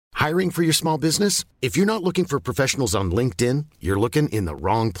Hiring for your small business? If you're not looking for professionals on LinkedIn, you're looking in the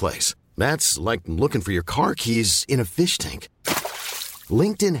wrong place. That's like looking for your car keys in a fish tank.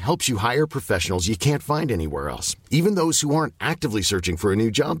 LinkedIn helps you hire professionals you can't find anywhere else, even those who aren't actively searching for a new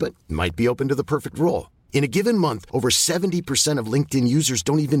job but might be open to the perfect role. In a given month, over 70% of LinkedIn users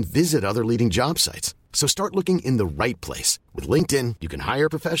don't even visit other leading job sites. So start looking in the right place. With LinkedIn, you can hire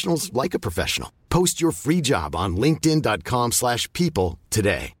professionals like a professional. Post your free job on linkedin.com/people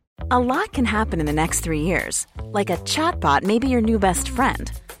today. A lot can happen in the next 3 years. Like a chatbot may be your new best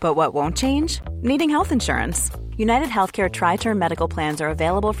friend. But what won't change? Needing health insurance. United Healthcare Tri-Term Medical Plans are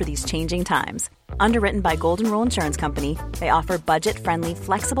available for these changing times. Underwritten by Golden Rule Insurance Company, they offer budget-friendly,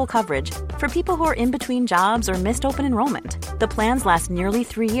 flexible coverage for people who are in between jobs or missed open enrollment. The plans last nearly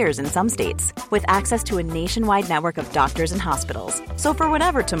 3 years in some states, with access to a nationwide network of doctors and hospitals. So for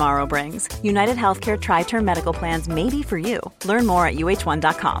whatever tomorrow brings, United Healthcare Tri-Term Medical Plans may be for you. Learn more at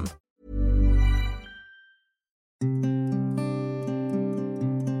uh1.com.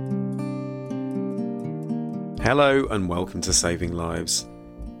 Hello and welcome to Saving Lives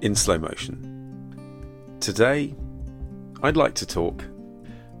in Slow Motion. Today, I'd like to talk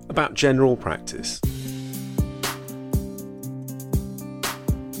about general practice.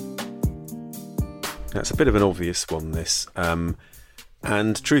 That's a bit of an obvious one, this.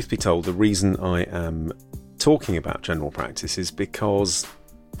 And truth be told, the reason I am talking about general practice is because,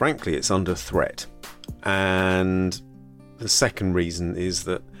 frankly, it's under threat. And the second reason is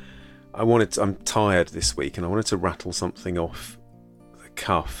that I'm tired this week and I wanted to rattle something off the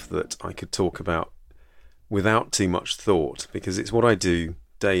cuff that I could talk about without too much thought, because it's what I do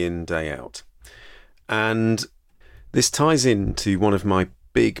day in, day out. And this ties into one of my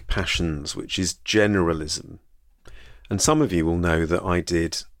big passions, which is generalism. And some of you will know that I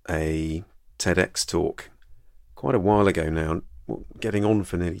did a TEDx talk quite a while ago now, getting on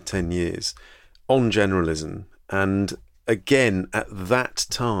for nearly 10 years, on generalism. And again, at that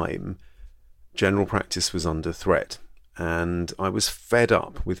time, general practice was under threat, and I was fed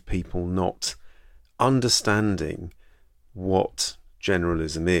up with people not understanding what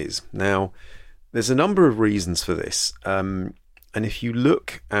generalism is. Now, there's a number of reasons for this, and if you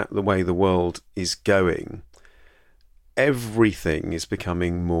look at the way the world is going, everything is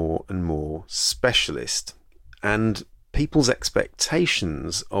becoming more and more specialist, and people's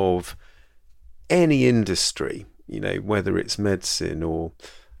expectations of any industry, whether it's medicine or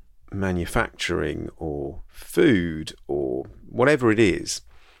manufacturing or food or whatever it is,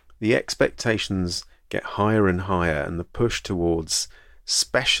 the expectations get higher and higher, and the push towards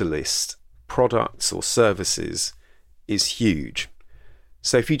specialist products or services is huge.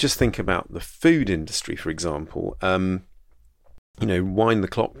 So if you just think about the food industry, for example, wind the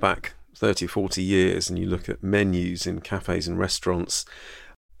clock back 30, 40 years and you look at menus in cafes and restaurants,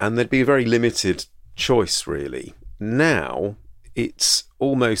 and there'd be a very limited choice, really. Now it's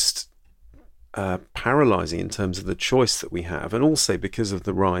almost paralyzing in terms of the choice that we have, and also because of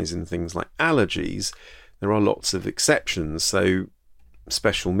the rise in things like allergies, there are lots of exceptions. So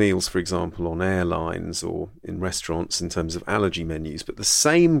special meals, for example, on airlines or in restaurants in terms of allergy menus, but the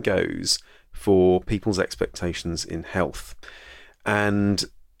same goes for people's expectations in health. And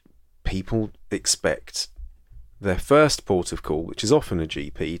people expect their first port of call, which is often a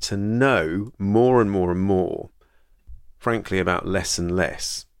GP, to know more and more and more, frankly, about less and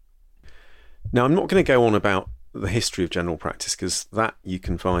less. Now, I'm not going to go on about the history of general practice, because that you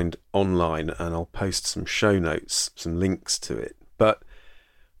can find online, and I'll post some show notes, some links to it. But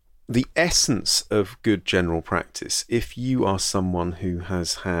the essence of good general practice, if you are someone who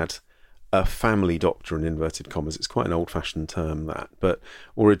has had a family doctor, in inverted commas, it's quite an old-fashioned term, that,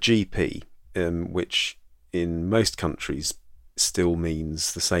 or a GP, which in most countries still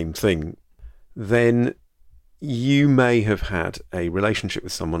means the same thing, then you may have had a relationship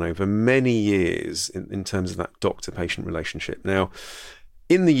with someone over many years in terms of that doctor-patient relationship. Now,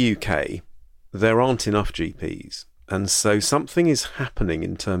 in the UK, there aren't enough GPs, and so something is happening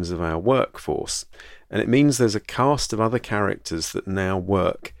in terms of our workforce, and it means there's a cast of other characters that now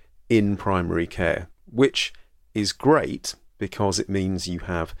work in primary care, which is great because it means you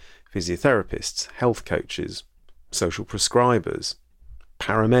have physiotherapists, health coaches, social prescribers,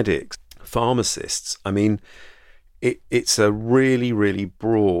 paramedics, pharmacists. I mean, it's a really, really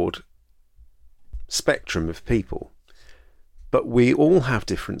broad spectrum of people. But we all have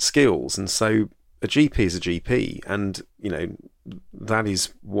different skills, and so a GP is a GP, and that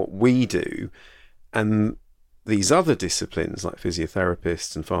is what we do. And these other disciplines like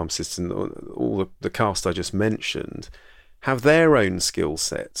physiotherapists and pharmacists and all the cast I just mentioned have their own skill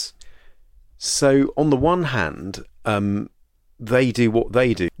sets. So on the one hand, they do what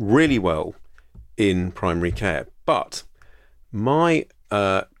they do really well in primary care. But my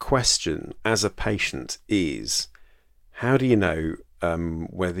question as a patient is, how do you know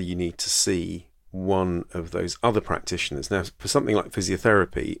whether you need to see one of those other practitioners? Now, for something like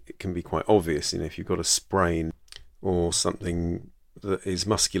physiotherapy, it can be quite obvious. If you've got a sprain or something that is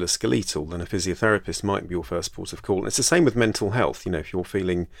musculoskeletal, then a physiotherapist might be your first port of call. And it's the same with mental health. If you're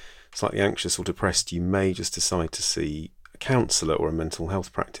feeling slightly anxious or depressed, you may just decide to see a counsellor or a mental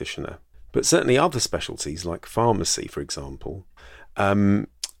health practitioner. But certainly other specialties like pharmacy, for example,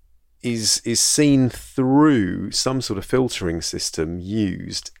 is seen through some sort of filtering system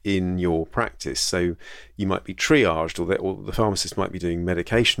used in your practice. So you might be triaged, or the pharmacist might be doing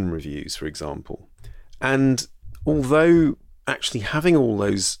medication reviews, for example. And although actually having all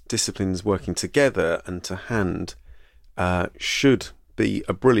those disciplines working together and to hand should be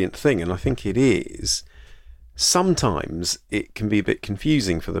a brilliant thing, and I think it is, sometimes it can be a bit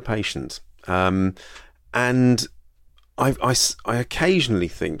confusing for the patient. And I occasionally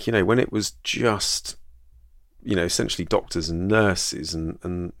think, when it was just, essentially doctors and nurses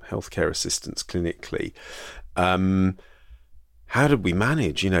and healthcare assistants clinically, how did we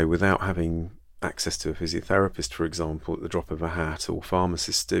manage, without having access to a physiotherapist, for example, at the drop of a hat, or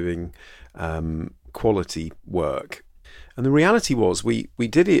pharmacists doing quality work? And the reality was we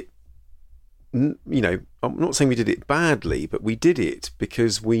did it, I'm not saying we did it badly, but we did it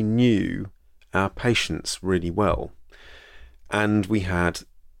because we knew our patients really well. And we had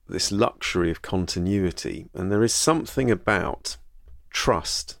this luxury of continuity. And there is something about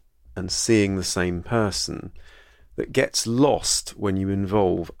trust and seeing the same person that gets lost when you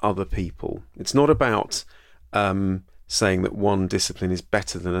involve other people. It's not about saying that one discipline is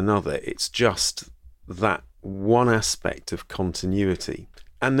better than another. It's just that one aspect of continuity.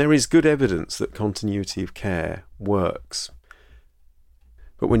 And there is good evidence that continuity of care works.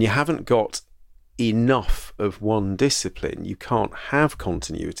 But when you haven't got enough of one discipline, you can't have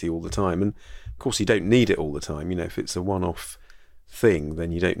continuity all the time. And of course, you don't need it all the time. If it's a one-off thing,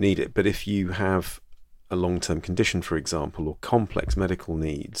 then you don't need it. But if you have a long-term condition, for example, or complex medical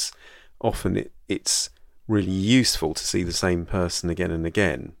needs, often it's really useful to see the same person again and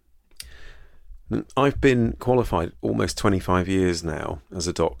again. I've been qualified almost 25 years now as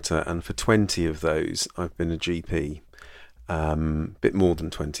a doctor, and for 20 of those I've been a GP. Bit more than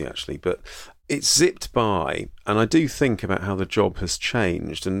 20 actually, but it's zipped by, and I do think about how the job has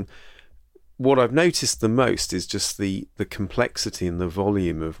changed. And what I've noticed the most is just the complexity and the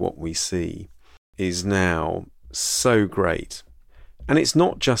volume of what we see is now so great. And it's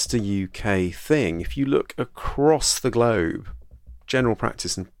not just a UK thing. If you look across the globe, general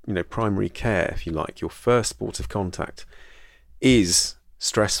practice and primary care, if you like, your first port of contact is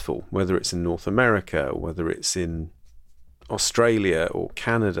stressful, whether it's in North America or whether it's in Australia or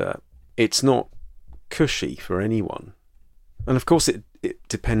Canada. It's not cushy for anyone. And of course it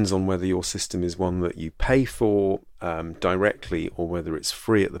depends on whether your system is one that you pay for directly or whether it's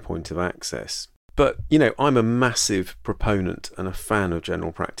free at the point of access. But I'm a massive proponent and a fan of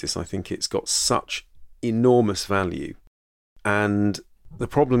general practice. I think it's got such enormous value. And the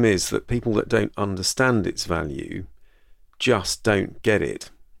problem is that people that don't understand its value just don't get it.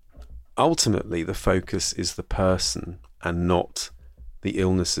 Ultimately, the focus is the person and not the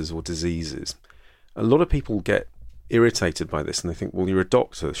illnesses or diseases. A lot of people get irritated by this and they think, well, you're a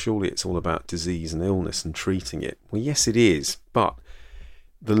doctor, surely it's all about disease and illness and treating it. Well, yes, it is, but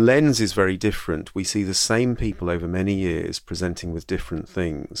the lens is very different. We see the same people over many years presenting with different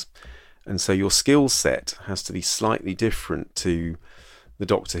things. And so your skill set has to be slightly different to the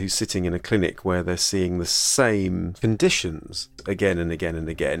doctor who's sitting in a clinic where they're seeing the same conditions again and again and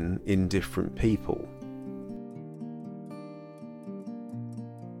again in different people.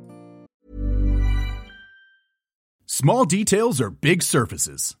 Small details are big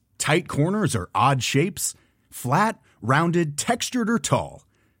surfaces. Tight corners are odd shapes. Flat, rounded, textured, or tall.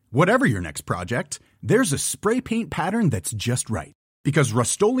 Whatever your next project, there's a spray paint pattern that's just right. Because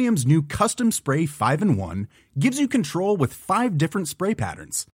Rust-Oleum's new Custom Spray 5-in-1 gives you control with 5 different spray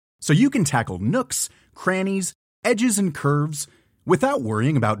patterns. So you can tackle nooks, crannies, edges, and curves without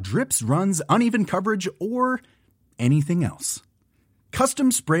worrying about drips, runs, uneven coverage, or anything else.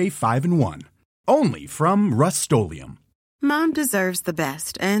 Custom Spray 5-in-1. Only from Rust-Oleum. Mom deserves the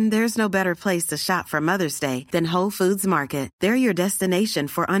best, and there's no better place to shop for Mother's Day than Whole Foods Market. They're your destination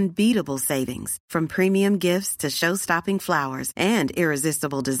for unbeatable savings, from premium gifts to show-stopping flowers and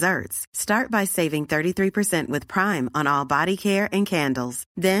irresistible desserts. Start by saving 33% with Prime on all body care and candles.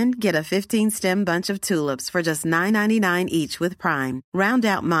 Then get a 15-stem bunch of tulips for just $9.99 each with Prime. Round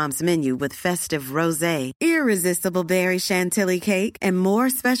out Mom's menu with festive rosé, irresistible berry chantilly cake, and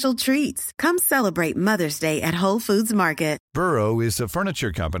more special treats. Come celebrate Mother's Day at Whole Foods Market. Burrow is a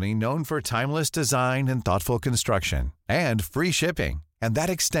furniture company known for timeless design and thoughtful construction, and free shipping, and that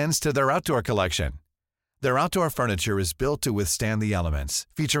extends to their outdoor collection. Their outdoor furniture is built to withstand the elements,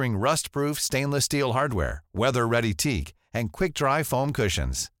 featuring rust-proof stainless steel hardware, weather-ready teak, and quick-dry foam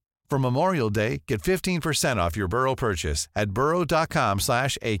cushions. For Memorial Day, get 15% off your Burrow purchase at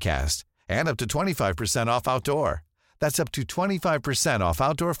burrow.com/ACAST, and up to 25% off outdoor. That's up to 25% off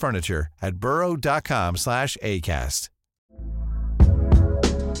outdoor furniture at burrow.com/ACAST.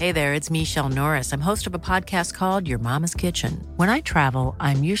 Hey there, it's Michelle Norris. I'm host of a podcast called Your Mama's Kitchen. When I travel,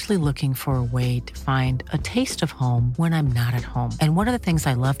 I'm usually looking for a way to find a taste of home when I'm not at home. And one of the things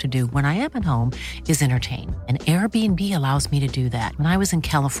I love to do when I am at home is entertain. And Airbnb allows me to do that. When I was in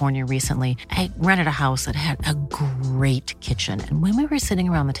California recently, I rented a house that had a great kitchen. And when we were sitting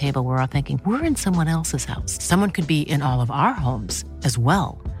around the table, we're all thinking, we're in someone else's house. Someone could be in all of our homes as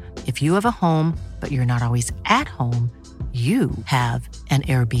well. If you have a home, but you're not always at home, you have an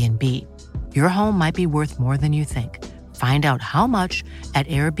Airbnb. Your home might be worth more than you think. Find out how much at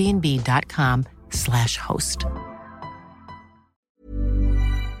airbnb.com/host.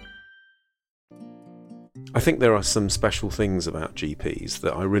 I think there are some special things about GPs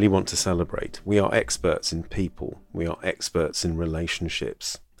that I really want to celebrate. We are experts in people. We are experts in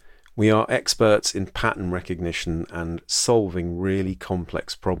relationships. We are experts in pattern recognition and solving really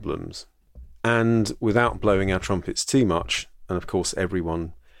complex problems. And without blowing our trumpets too much, and of course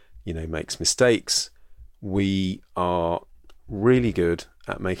everyone, makes mistakes, we are really good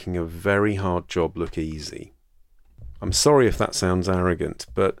at making a very hard job look easy. I'm sorry if that sounds arrogant,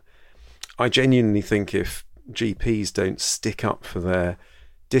 but I genuinely think if GPs don't stick up for their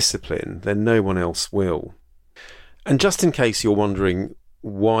discipline, then no one else will. And just in case you're wondering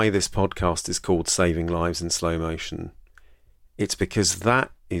why this podcast is called Saving Lives in Slow Motion, it's because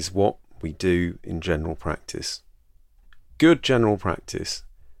that is what we do in general practice. Good general practice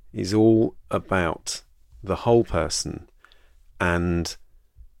is all about the whole person and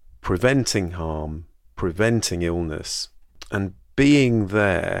preventing harm, preventing illness, and being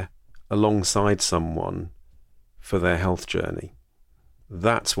there alongside someone for their health journey.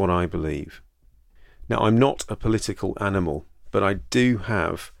 That's what I believe. Now, I'm not a political animal, but I do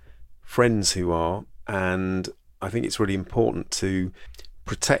have friends who are, and I think it's really important to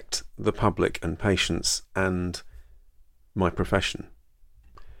protect the public and patients and my profession.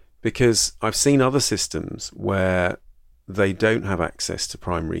 Because I've seen other systems where they don't have access to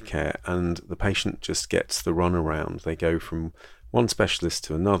primary care and the patient just gets the runaround. They go from one specialist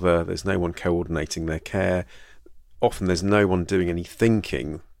to another. There's no one coordinating their care. Often there's no one doing any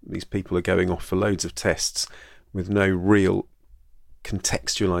thinking. These people are going off for loads of tests with no real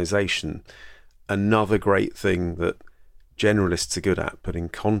contextualization. Another great thing that generalists are good at, putting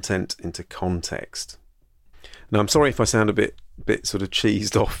content into context. Now, I'm sorry if I sound a bit sort of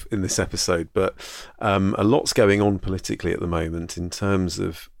cheesed off in this episode, but a lot's going on politically at the moment in terms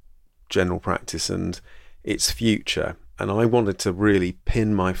of general practice and its future. And I wanted to really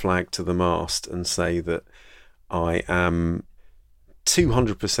pin my flag to the mast and say that I am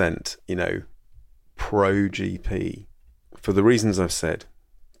 200%, pro GP for the reasons I've said: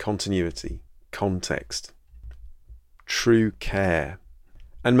 continuity, context, true care.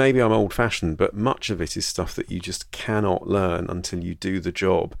 And maybe I'm old-fashioned, but much of it is stuff that you just cannot learn until you do the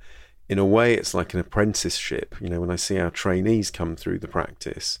job. In a way, it's like an apprenticeship. When I see our trainees come through the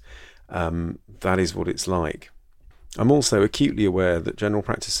practice, that is what it's like. I'm also acutely aware that general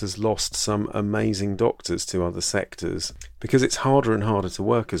practice has lost some amazing doctors to other sectors because it's harder and harder to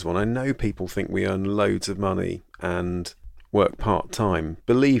work as one. I know people think we earn loads of money and work part-time.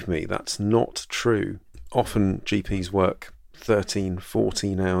 Believe me, that's not true. Often GPs work 13,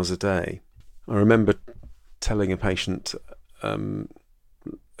 14 hours a day. I remember telling a patient a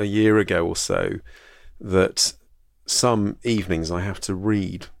year ago or so that some evenings I have to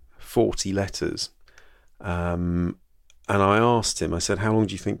read 40 letters. And I asked him, I said, how long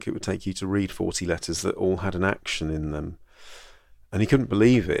do you think it would take you to read 40 letters that all had an action in them? And he couldn't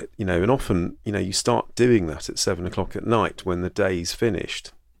believe it, and often, you start doing that at 7 o'clock at night when the day's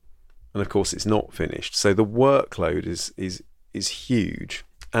finished. And of course it's not finished. So the workload is huge.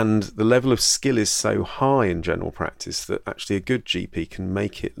 And the level of skill is so high in general practice that actually a good GP can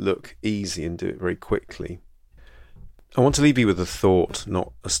make it look easy and do it very quickly. I want to leave you with a thought,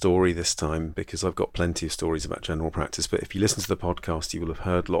 not a story this time, because I've got plenty of stories about general practice, but if you listen to the podcast, you will have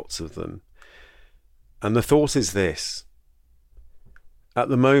heard lots of them. And the thought is this. At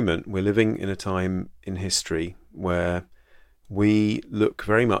the moment, we're living in a time in history where we look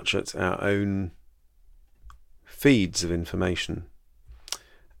very much at our own feeds of information.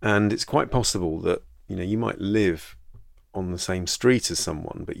 And it's quite possible that, you might live on the same street as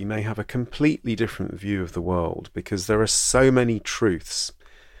someone, but you may have a completely different view of the world because there are so many truths.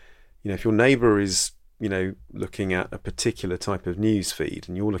 If your neighbour is, looking at a particular type of news feed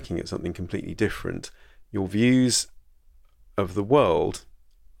and you're looking at something completely different, your views of the world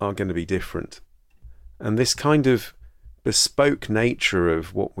are going to be different. And this kind of bespoke nature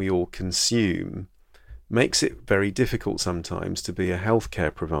of what we all consume makes it very difficult sometimes to be a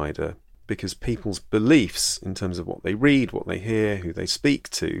healthcare provider because people's beliefs in terms of what they read, what they hear, who they speak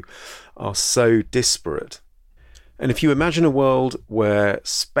to are so disparate. And if you imagine a world where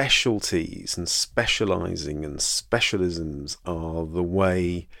specialties and specialising and specialisms are the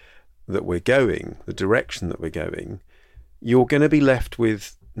way that we're going, the direction that we're going, you're going to be left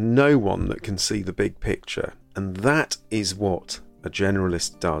with no one that can see the big picture. And that is what a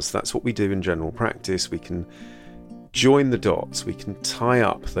generalist does. That's what we do in general practice. We can join the dots, we can tie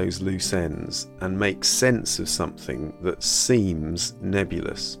up those loose ends and make sense of something that seems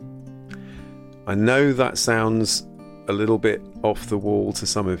nebulous. I know that sounds a little bit off the wall to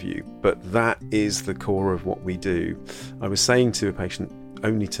some of you, but that is the core of what we do. I was saying to a patient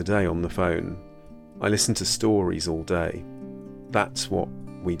only today on the phone, I listen to stories all day. That's what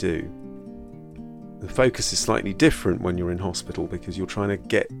we do. The focus is slightly different when you're in hospital because you're trying to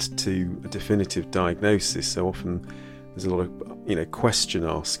get to a definitive diagnosis. So often there's a lot of, question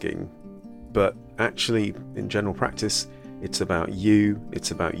asking. But actually, in general practice, it's about you,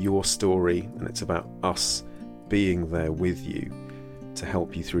 it's about your story, and it's about us being there with you to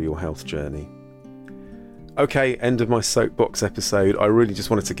help you through your health journey. Okay, end of my soapbox episode. I really just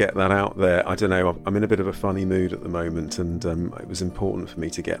wanted to get that out there. I don't know, I'm in a bit of a funny mood at the moment, and it was important for me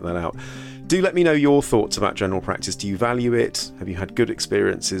to get that out. Do let me know your thoughts about general practice. Do you value it? Have you had good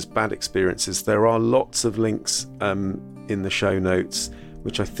experiences, bad experiences? There are lots of links in the show notes,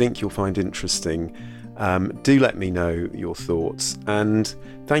 which I think you'll find interesting. Do let me know your thoughts. And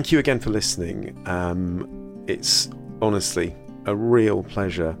thank you again for listening. It's honestly a real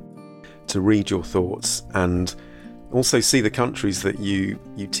pleasure to read your thoughts and also see the countries that you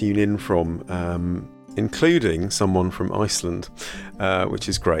tune in from, including someone from Iceland, which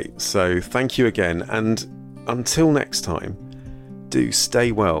is great. So thank you again, and until next time, do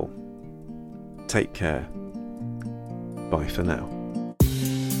stay well, take care, bye for now.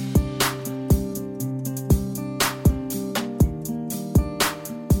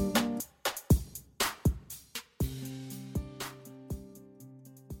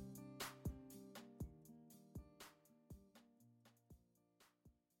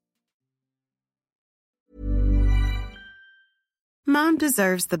 Mom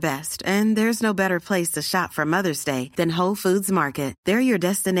deserves the best, and there's no better place to shop for Mother's Day than Whole Foods Market. They're your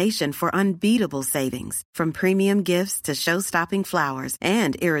destination for unbeatable savings, from premium gifts to show-stopping flowers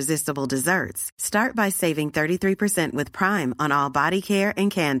and irresistible desserts. Start by saving 33% with Prime on all body care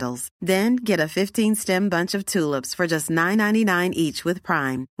and candles. Then get a 15-stem bunch of tulips for just $9.99 each with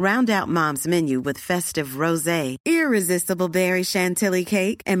Prime. Round out Mom's menu with festive rosé, irresistible berry chantilly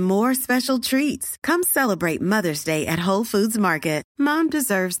cake, and more special treats. Come celebrate Mother's Day at Whole Foods Market. Mom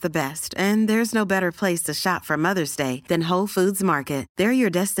deserves the best, and there's no better place to shop for Mother's Day than Whole Foods Market. They're your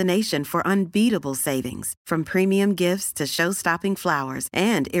destination for unbeatable savings, from premium gifts to show-stopping flowers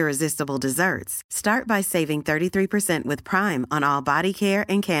and irresistible desserts. Start by saving 33% with Prime on all body care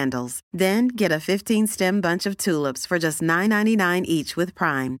and candles. Then get a 15-stem bunch of tulips for just $9.99 each with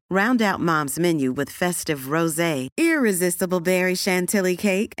Prime. Round out Mom's menu with festive rosé, irresistible berry chantilly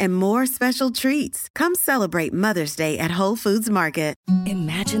cake, and more special treats. Come celebrate Mother's Day at Whole Foods Market.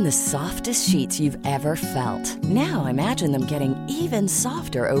 Imagine the softest sheets you've ever felt. Now imagine them getting even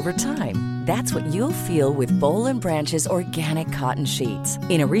softer over time. That's what you'll feel with Boll & Branch's organic cotton sheets.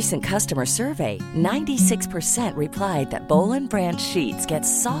 In a recent customer survey, 96% replied that Boll & Branch sheets get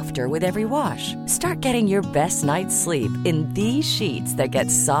softer with every wash. Start getting your best night's sleep in these sheets that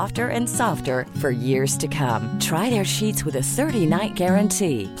get softer and softer for years to come. Try their sheets with a 30-night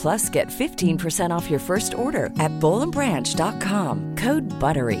guarantee. Plus, get 15% off your first order at BollandBranch.com. Code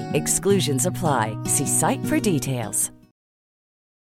BUTTERY. Exclusions apply. See site for details.